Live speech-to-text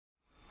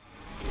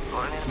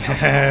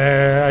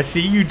I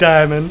see you,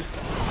 Diamond.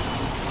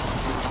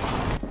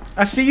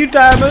 I see you,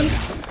 Diamond.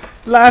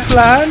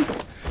 Lifeline.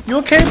 You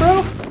okay,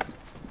 bro?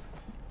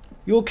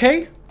 You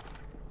okay?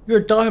 You're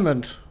a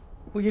diamond.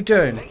 What are you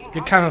doing?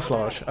 You're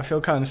camouflage. I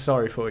feel kind of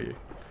sorry for you.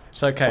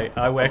 It's okay.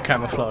 I wear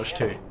camouflage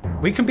too.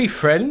 We can be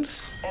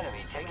friends,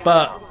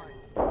 but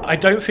I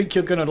don't think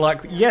you're gonna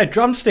like... Yeah,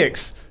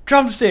 drumsticks.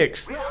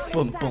 Drumsticks.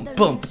 Boom, boom,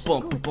 boom,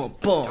 boom, boom, boom,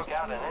 boom.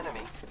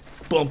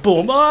 Boom,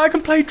 boom. Oh, I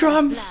can play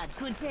drums.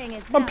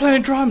 I'm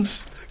playing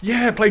drums.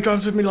 Yeah, play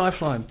drums with me,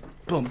 Lifeline.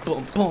 Boom,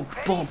 boom, boom,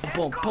 boom,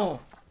 boom, boom.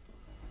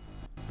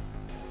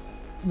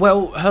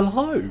 Well,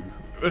 hello.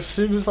 As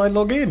soon as I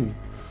log in.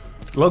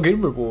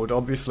 Login reward,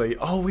 obviously.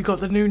 Oh, we got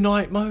the new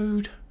night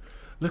mode.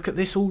 Look at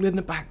this all in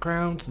the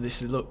background.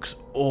 This looks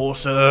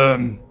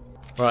awesome.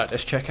 Right,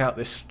 let's check out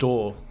this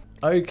store.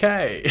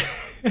 Okay.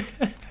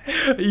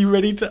 Are you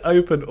ready to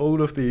open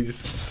all of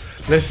these?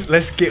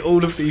 Let's get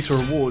all of these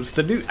rewards.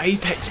 The new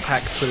Apex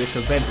packs for this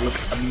event look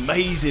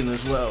amazing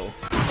as well.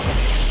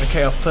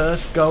 Okay, our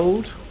first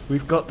gold.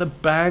 We've got the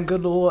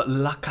Bangalore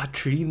La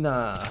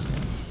Katrina.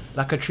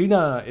 La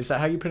Katrina, is that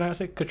how you pronounce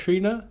it?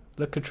 Katrina?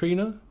 La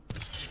Katrina?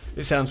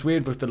 It sounds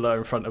weird with the low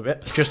in front of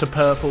it. Just a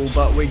purple,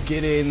 but we're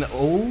getting,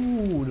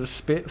 oh, the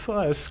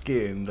Spitfire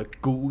skin, the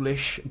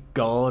Ghoulish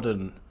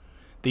Garden.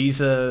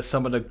 These are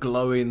some of the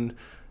glowing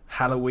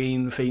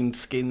Halloween themed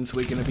skins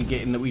we're going to be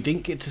getting that we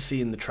didn't get to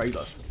see in the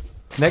trailer.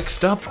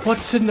 Next up,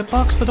 what's in the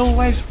box that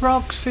always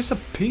rocks? It's a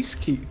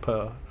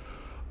Peacekeeper.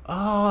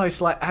 Oh, it's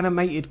like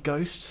animated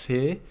ghosts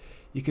here.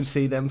 You can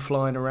see them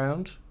flying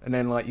around. And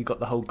then like you got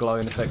the whole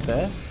glowing effect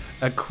there.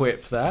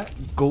 Equip that.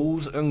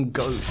 Ghouls and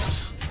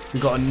Ghosts.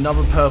 We've got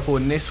another purple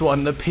in this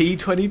one, the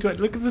P2020.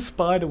 Look at the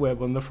spider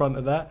web on the front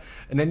of that.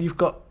 And then you've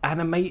got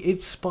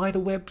animated spider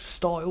web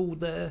style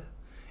there.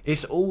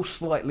 It's all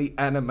slightly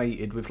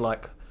animated with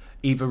like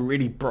either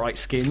really bright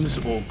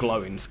skins or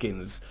glowing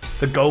skins.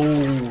 The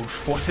gold.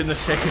 What's in the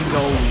second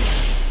gold?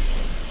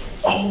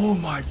 Oh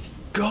my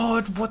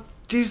god, what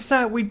is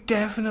that? We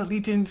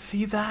definitely didn't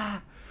see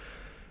that.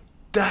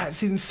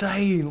 That's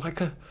insane. Like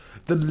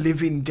the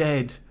Living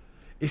Dead.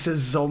 It's a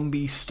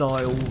zombie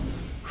style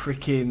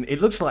freaking...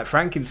 It looks like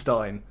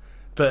Frankenstein,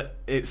 but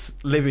it's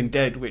Living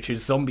Dead, which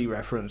is zombie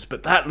reference.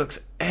 But that looks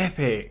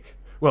epic.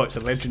 Well, it's a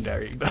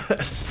legendary,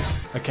 but...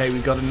 Okay, we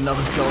got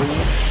another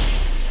gold.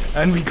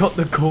 And we got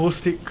the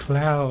Caustic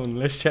Clown.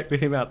 Let's check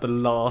him out, the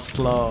last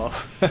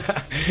laugh.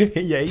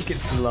 Yeah, he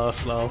gets the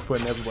last laugh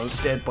when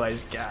everyone's dead by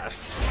his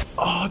gas.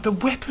 Oh, the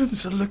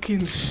weapons are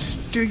looking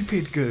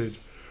stupid good.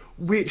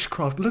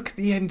 Witchcraft, look at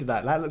the end of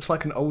that. That looks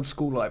like an old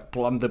school like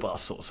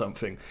blunderbuss or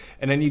something.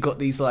 And then you got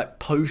these like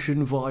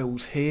potion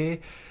vials here.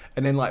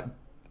 And then like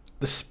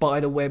the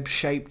spider web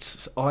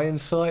shaped iron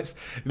sights.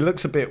 It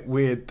looks a bit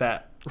weird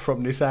that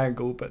from this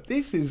angle, but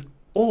this is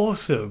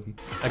awesome.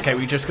 Okay,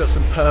 we just got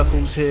some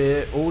purples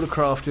here. All the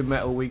crafting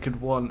metal we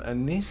could want.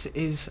 And this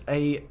is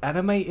a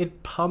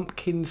animated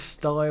pumpkin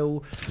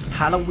style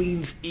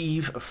Halloween's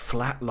Eve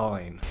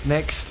flatline.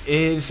 Next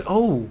is,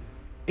 oh,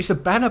 it's a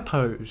banner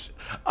pose.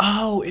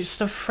 Oh, it's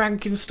the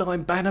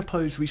Frankenstein banner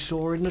pose we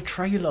saw in the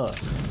trailer.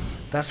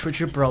 That's for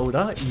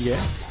Gibraltar,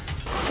 yes.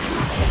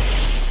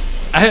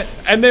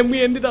 And then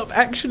we ended up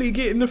actually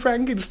getting the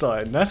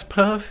Frankenstein. That's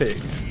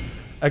perfect.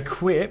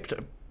 Equipped,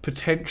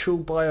 potential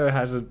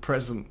biohazard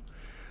present.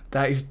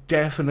 That is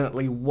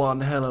definitely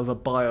one hell of a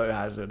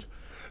biohazard.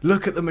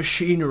 Look at the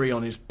machinery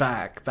on his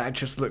back. That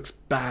just looks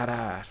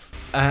badass.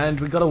 And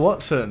we got a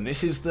Watson.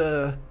 This is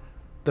the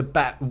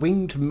bat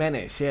winged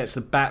menace. Yeah, it's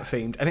the bat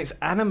themed, and it's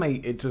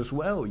animated as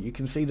well. You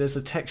can see there's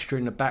a texture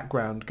in the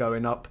background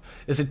going up.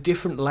 There's a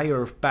different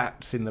layer of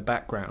bats in the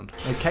background.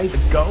 Okay, the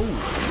gold.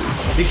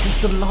 This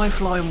is the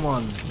Lifeline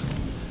one.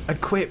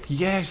 Equip,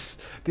 yes.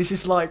 This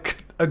is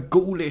like a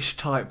ghoulish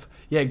type.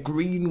 Yeah,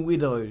 Green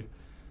Widow.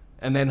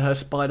 And then her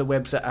spider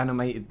webs are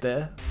animated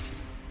there.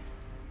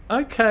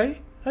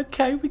 Okay,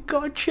 we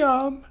got a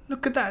charm.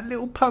 Look at that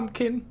little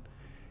pumpkin.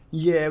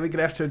 Yeah, we're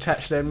gonna have to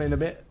attach them in a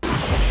bit.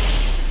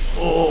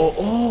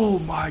 Oh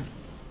my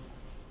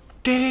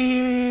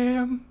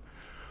damn.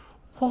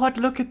 What?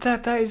 Look at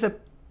that. That is a...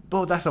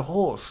 Oh, that's a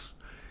horse.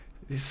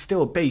 It's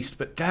still a beast,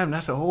 but damn,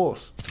 that's a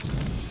horse.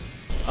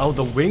 Oh,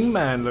 the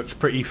wingman looks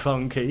pretty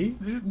funky.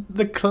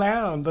 The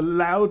clown, the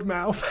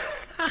loudmouth.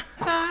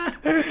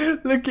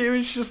 Look, it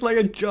was just like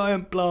a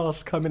giant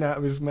blast coming out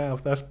of his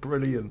mouth. That's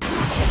brilliant.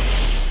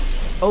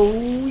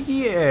 Oh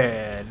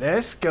yeah,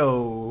 let's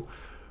go.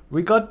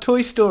 We got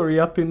Toy Story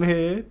up in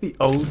here. The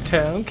Old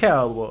Town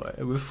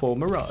Cowboy with full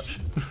Mirage.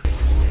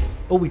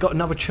 Oh, we got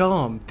another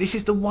charm. This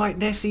is the white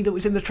Nessie that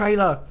was in the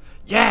trailer.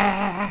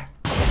 Yeah!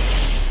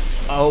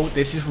 Oh,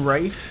 this is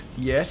Wraith.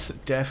 Yes,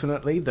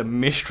 definitely. The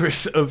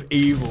Mistress of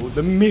Evil.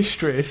 The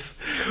Mistress.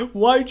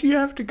 Why do you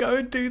have to go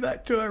and do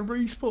that to her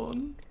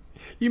respawn?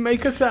 You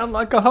make her sound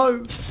like a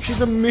hoe. She's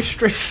a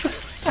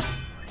mistress.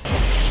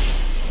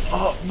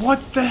 Oh,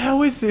 what the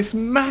hell is this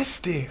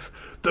Mastiff?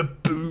 The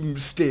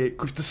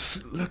boomstick with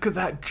the... Look at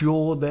that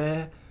jaw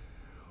there.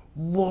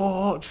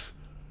 What?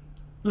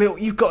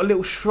 You've got a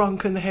little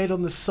shrunken head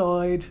on the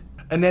side.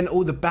 And then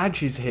all the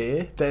badges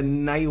here, they're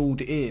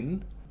nailed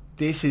in.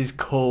 This is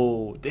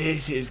cool.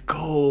 This is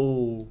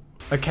cool.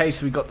 Okay,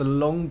 so we got the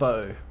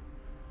longbow.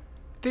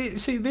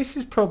 See, this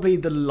is probably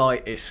the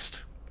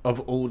lightest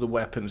of all the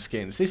weapon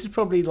skins. This is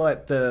probably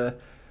like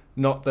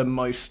not the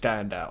most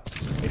standout,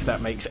 if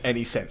that makes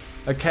any sense.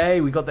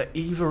 Okay, we got the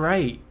Eva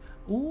 8.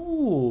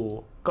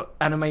 Ooh, got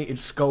animated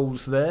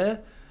skulls there.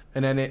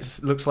 And then it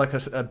looks like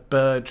a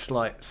bird's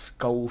like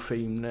skull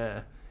theme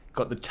there.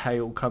 Got the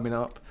tail coming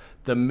up.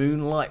 The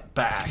Moonlight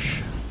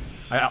Bash.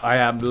 I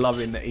am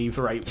loving the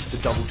Eva 8 with the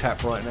double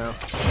tap right now.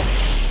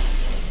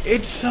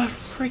 It's a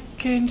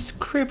freaking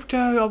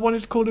Crypto. I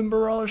wanted to call him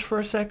Mirage for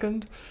a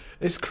second.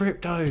 It's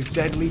Crypto.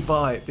 Deadly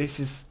Bite. This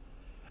is...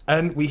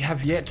 And we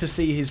have yet to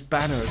see his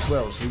banner as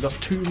well. So we've got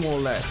 2 more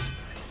left.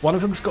 One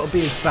of them's got to be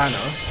his banner.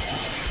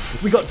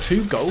 We got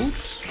 2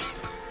 golds.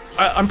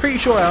 I'm pretty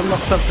sure I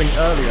unlocked something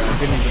earlier. I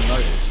didn't even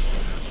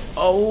notice.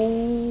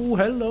 Oh,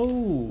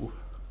 hello.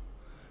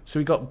 So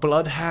we got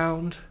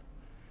Bloodhound.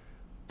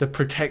 The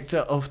Protector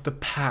of the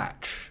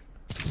Patch.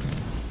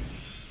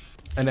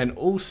 And then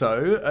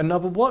also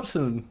another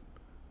Watson.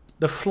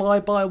 The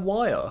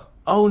Fly-by-Wire.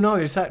 Oh no,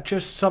 is that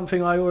just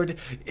something I already...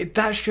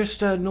 That's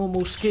just a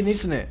normal skin,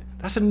 isn't it?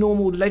 That's a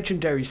normal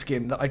legendary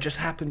skin that I just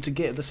happened to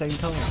get at the same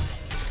time.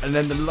 And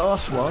then the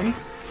last one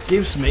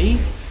gives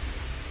me...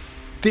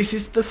 This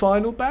is the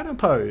final banner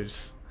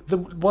pose. The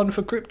one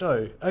for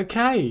Crypto.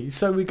 Okay,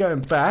 so we're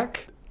going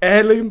back.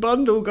 Heirloom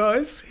bundle,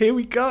 guys. Here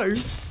we go.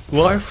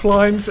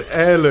 Lifeline's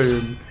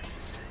Heirloom.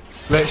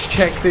 Let's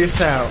check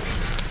this out.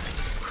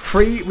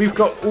 We've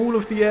got all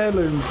of the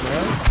heirlooms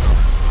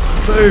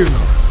now. Boom,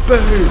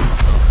 boom,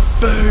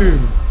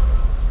 boom.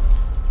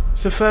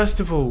 So first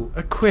of all,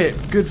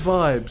 equip, good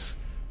vibes,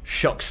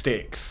 shock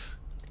sticks.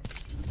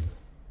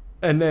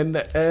 And then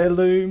the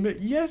heirloom,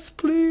 yes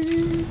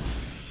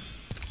please.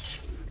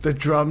 The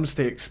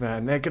drumsticks,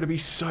 man, they're going to be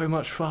so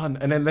much fun.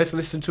 And then let's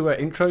listen to her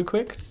intro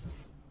quick.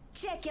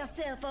 Check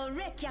yourself or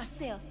wreck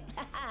yourself.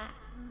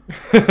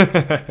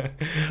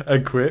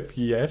 Equip,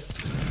 yes.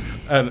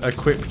 And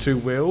equip to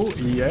will,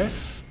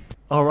 yes.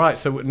 Alright,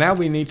 so now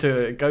we need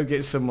to go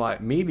get some like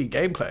melee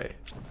gameplay.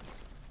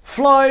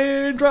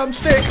 Flying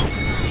drumstick!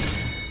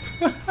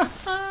 Hear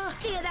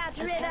that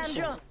rhythm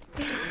drop.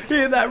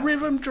 Hear that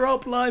rhythm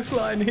drop,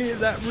 Lifeline, hear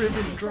that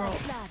rhythm drop.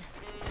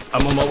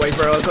 I'm on my way,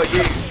 bro, I got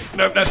you.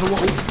 Nope, that's a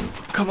wall.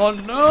 Come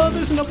on, no,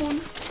 there's another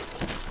one.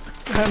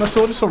 And I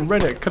saw this on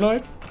Reddit, can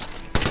I?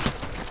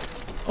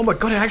 Oh my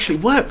god, it actually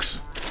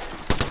works!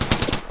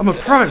 I'm a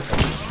pro!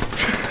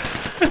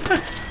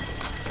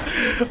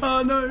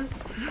 Oh no!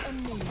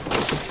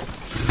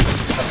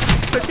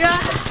 But yeah!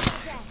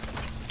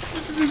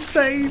 This is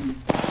insane!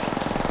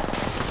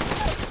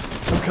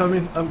 I'm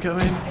coming, I'm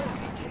coming.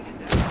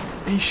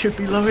 He should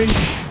be lowish.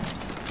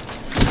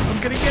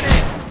 I'm gonna get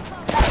it!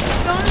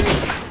 No!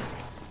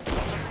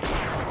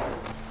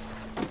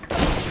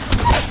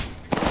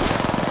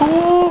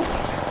 Oh!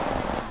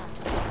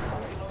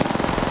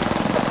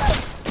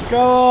 Go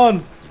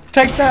on!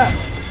 Take that!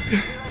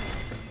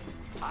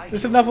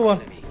 There's another one.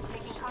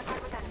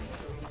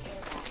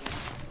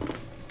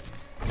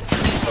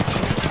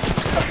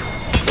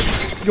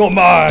 You're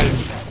mine!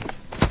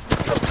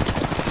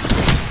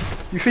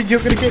 You think you're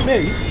gonna get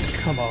me?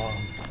 Come on.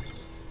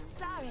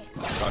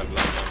 Sorry.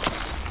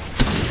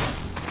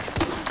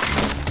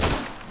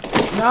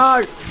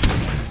 No!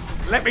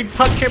 Let me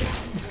punch him!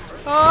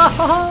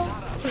 Oh!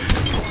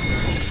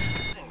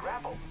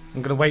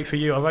 I'm gonna wait for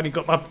you. I've only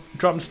got my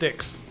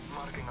drumsticks.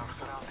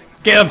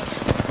 Get him!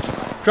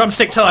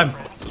 Drumstick time!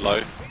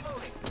 Low.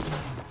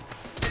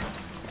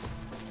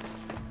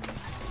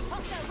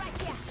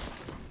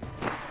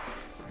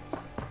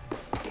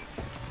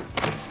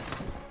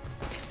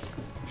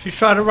 She's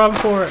trying to run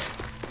for it.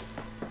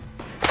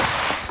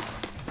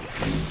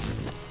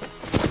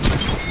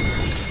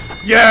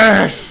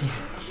 Yes!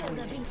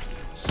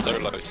 So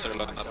low,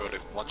 not really.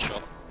 One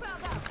shot.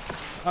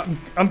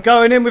 I'm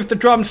going in with the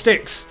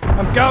drumsticks.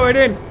 I'm going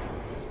in.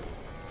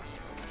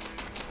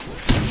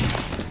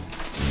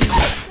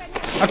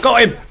 I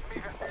got him.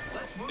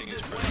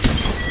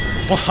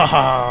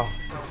 Wow.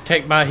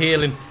 Take my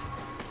healing.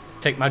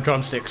 Take my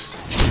drumsticks.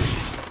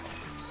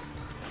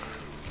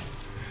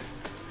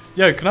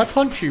 Yo, can I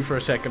punch you for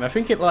a second? I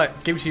think it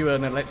like gives you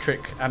an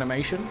electric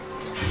animation.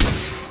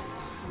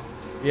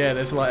 Yeah,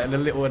 there's like a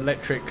little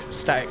electric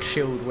static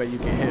shield where you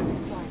get hit.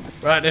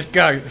 Right, let's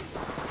go.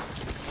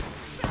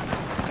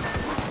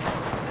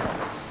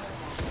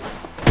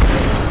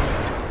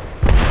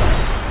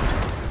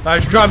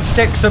 Those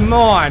drumsticks are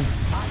mine.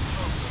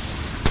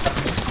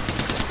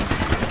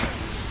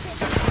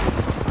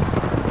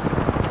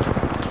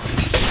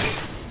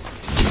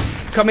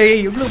 Come here,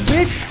 you little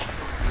bitch.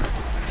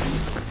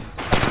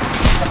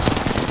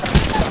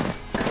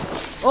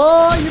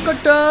 Oh, you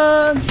got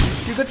done.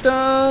 You got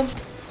done.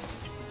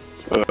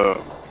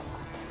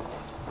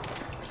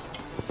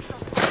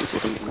 This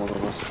wasn't one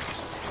of us.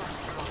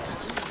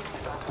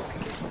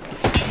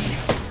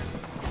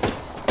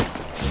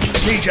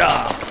 Ninja.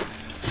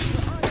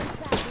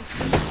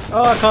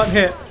 Oh, I can't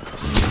hit.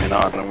 No, I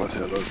don't want to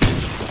see those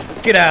guys.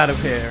 Get out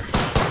of here.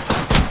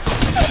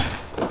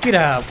 Get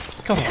out.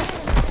 Come on.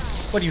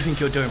 What do you think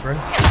you're doing, bro?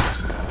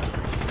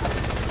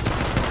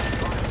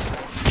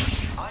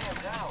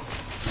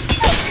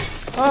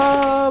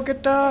 Oh,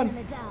 get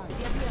down.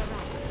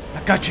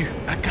 I got you.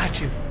 I got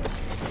you.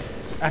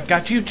 I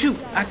got you too.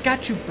 I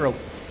got you, bro.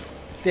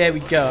 There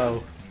we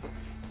go.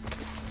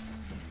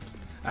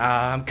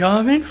 I'm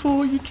coming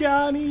for you,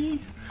 Johnny.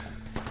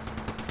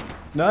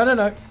 No, no,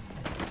 no.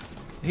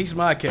 He's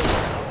my kill.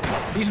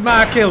 He's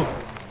my kill.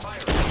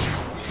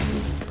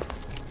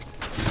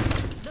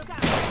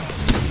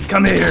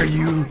 Come here,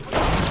 you.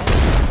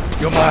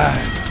 You're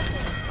mine.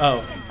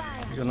 Oh,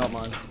 you're not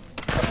mine.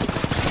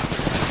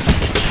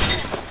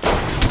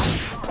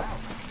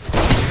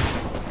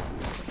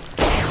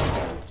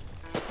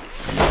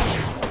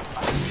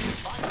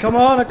 Come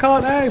on, I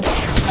can't aim.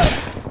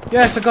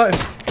 Yes, I got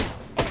him.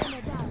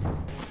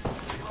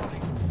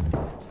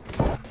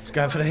 He's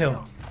going for the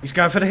hill. He's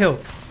going for the hill.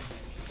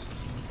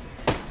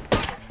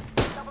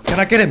 Can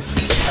I get him?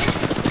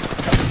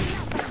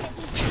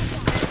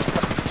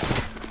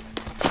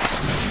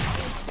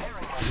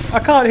 I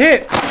can't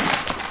hit.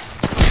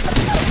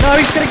 No,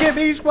 he's gonna get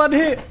me. He's one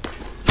hit.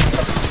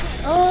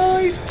 Oh,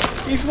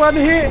 he's one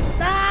hit.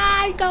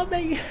 Ah, he got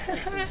me.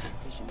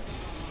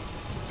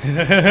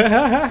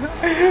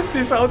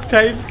 This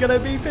Octane's gonna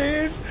be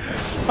pissed.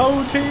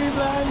 Whole team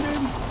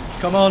landing.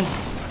 Come on.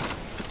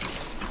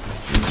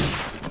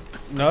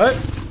 No.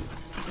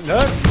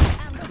 No.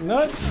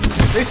 No.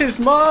 This is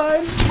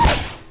mine.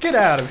 Get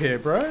out of here,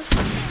 bro.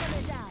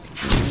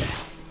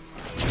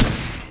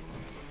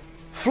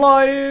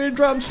 Flying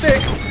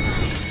drumstick.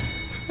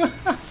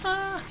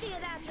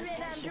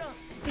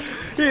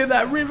 Hear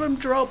that rhythm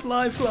drop,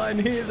 Lifeline.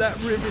 Hear that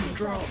rhythm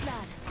drop.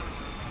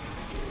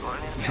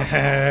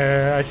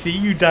 I see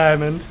you,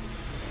 Diamond.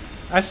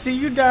 I see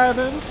you,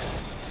 Diamond.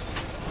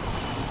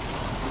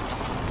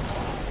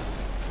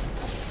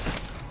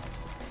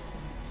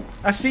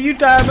 I see you,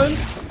 Diamond.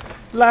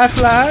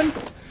 Lifeline.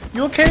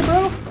 You okay,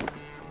 bro?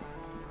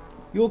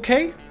 You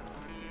okay?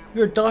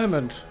 You're a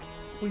diamond.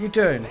 What are you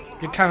doing?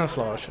 You're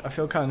camouflage. I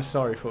feel kind of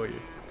sorry for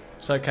you.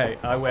 It's okay.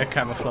 I wear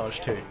camouflage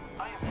too.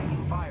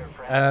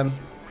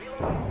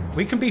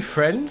 We can be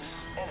friends,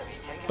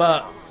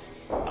 but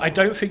I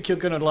don't think you're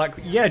gonna like.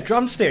 Yeah,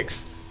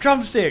 drumsticks.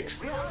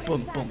 Drumsticks.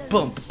 Boom, boom,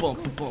 boom, boom,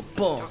 boom, boom,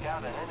 boom.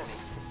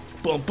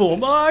 Boom,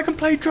 boom. Oh, I can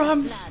play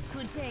drums.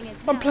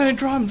 I'm playing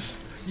drums.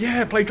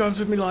 Yeah, play drums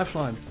with me,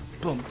 Lifeline.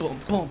 Boom, boom,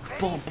 boom,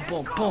 boom,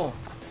 boom, boom.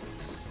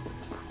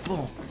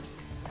 Boom.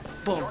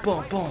 Boom,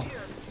 boom, boom.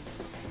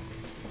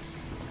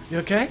 You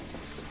okay?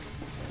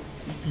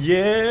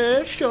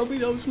 Yeah, show me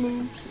those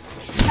moves.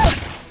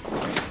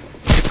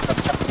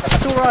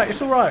 It's alright,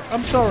 it's alright.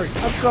 I'm sorry,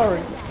 I'm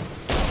sorry.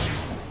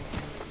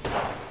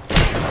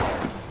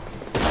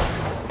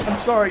 I'm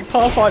sorry,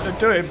 Pathfinder,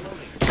 do him.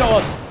 Go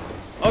on.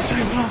 Oh,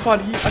 damn,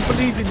 Pathfinder, I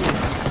believe in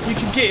you. You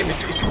can get him,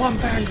 it's one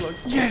bangler.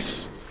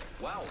 Yes!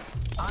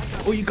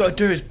 All you gotta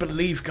do is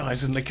believe,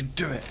 guys, and they can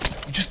do it.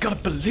 You just gotta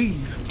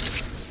believe.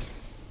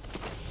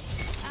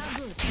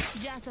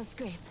 Just a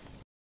script.